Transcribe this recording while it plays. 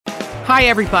Hi,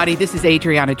 everybody. This is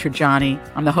Adriana Trajani.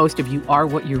 I'm the host of You Are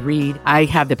What You Read. I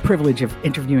have the privilege of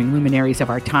interviewing luminaries of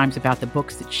our times about the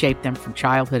books that shaped them from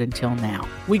childhood until now.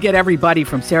 We get everybody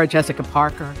from Sarah Jessica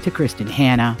Parker to Kristen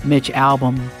Hanna, Mitch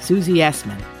Albom, Susie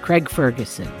Essman, Craig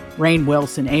Ferguson, Rainn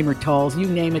Wilson, Amor Tolls, you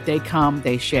name it, they come,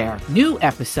 they share. New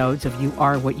episodes of You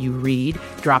Are What You Read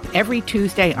drop every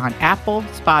Tuesday on Apple,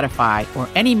 Spotify, or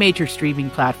any major streaming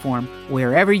platform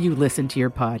wherever you listen to your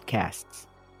podcasts.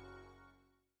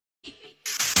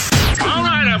 All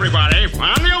right, everybody,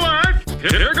 on the alert.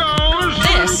 Here goes.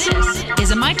 This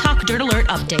is a My Talk Dirt Alert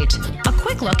update. A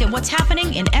quick look at what's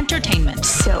happening in entertainment.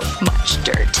 So much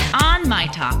dirt. On My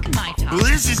Talk. My Talk. Well,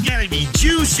 this is going to be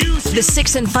juicy. The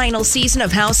sixth and final season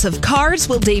of House of Cards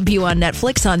will debut on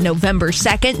Netflix on November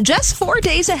 2nd, just 4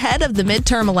 days ahead of the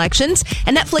midterm elections.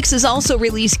 And Netflix has also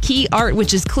released key art,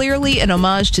 which is clearly an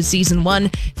homage to season 1,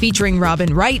 featuring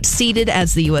Robin Wright seated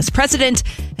as the U.S. president,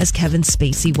 as Kevin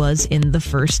Spacey was in the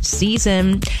first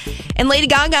season. And Lady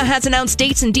Gaga has announced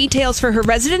dates and details for her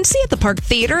residency at the Park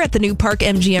Theater at the new Park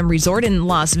MGM Resort in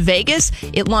Las Vegas.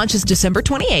 It launches December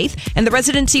 28th, and the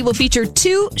residency will feature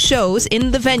 2 shows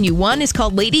in the venue. One is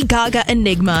called Lady Gaga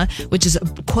Enigma, which is,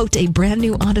 quote, a brand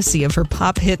new odyssey of her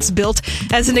pop hits built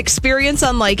as an experience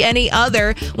unlike any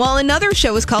other, while another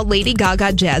show is called Lady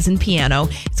Gaga Jazz and Piano.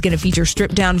 It's going to feature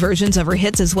stripped-down versions of her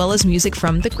hits as well as music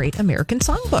from the Great American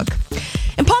Songbook.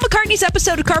 And Paul McCartney's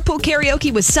episode of Carpool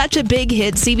Karaoke was such a big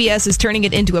hit, CBS is turning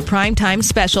it into a primetime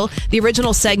special. The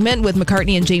original segment with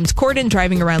McCartney and James Corden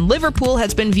driving around Liverpool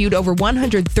has been viewed over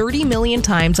 130 million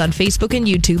times on Facebook and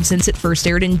YouTube since it first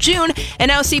aired in June. And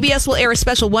now CBS will air a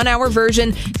special 1-hour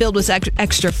version filled with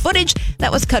extra footage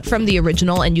that was cut from the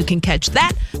original. And you can catch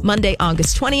that Monday,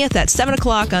 August 20th at 7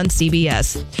 o'clock on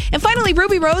CBS. And finally,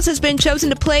 Ruby Rose has been chosen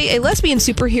to play a lesbian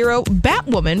superhero,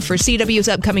 Batwoman, for CW's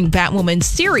upcoming Batwoman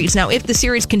series. Now, if the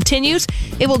series continues,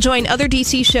 it will join other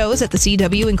DC shows at the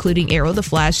CW, including Arrow, The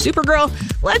Flash, Supergirl,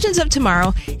 Legends of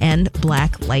Tomorrow, and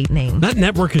Black Lightning. That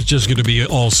network is just going to be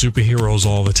all superheroes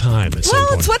all the time.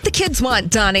 Well, it's what the kids want,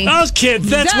 Donnie. Those kids,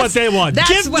 that's what they want.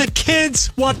 Give the kids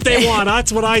what they want.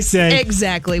 That's what I say.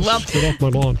 Exactly. Well, get off my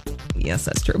lawn. Yes,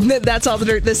 that's true. That's all the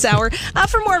dirt this hour.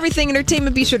 For more everything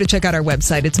entertainment, be sure to check out our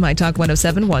website. It's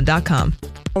mytalk1071.com.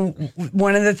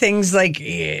 One of the things, like,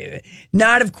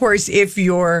 not of course if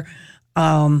you're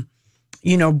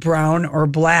brown or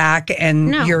black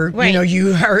and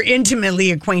you are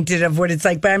intimately acquainted of what it's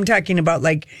like, but I'm talking about,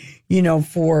 like,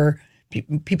 for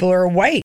people who are white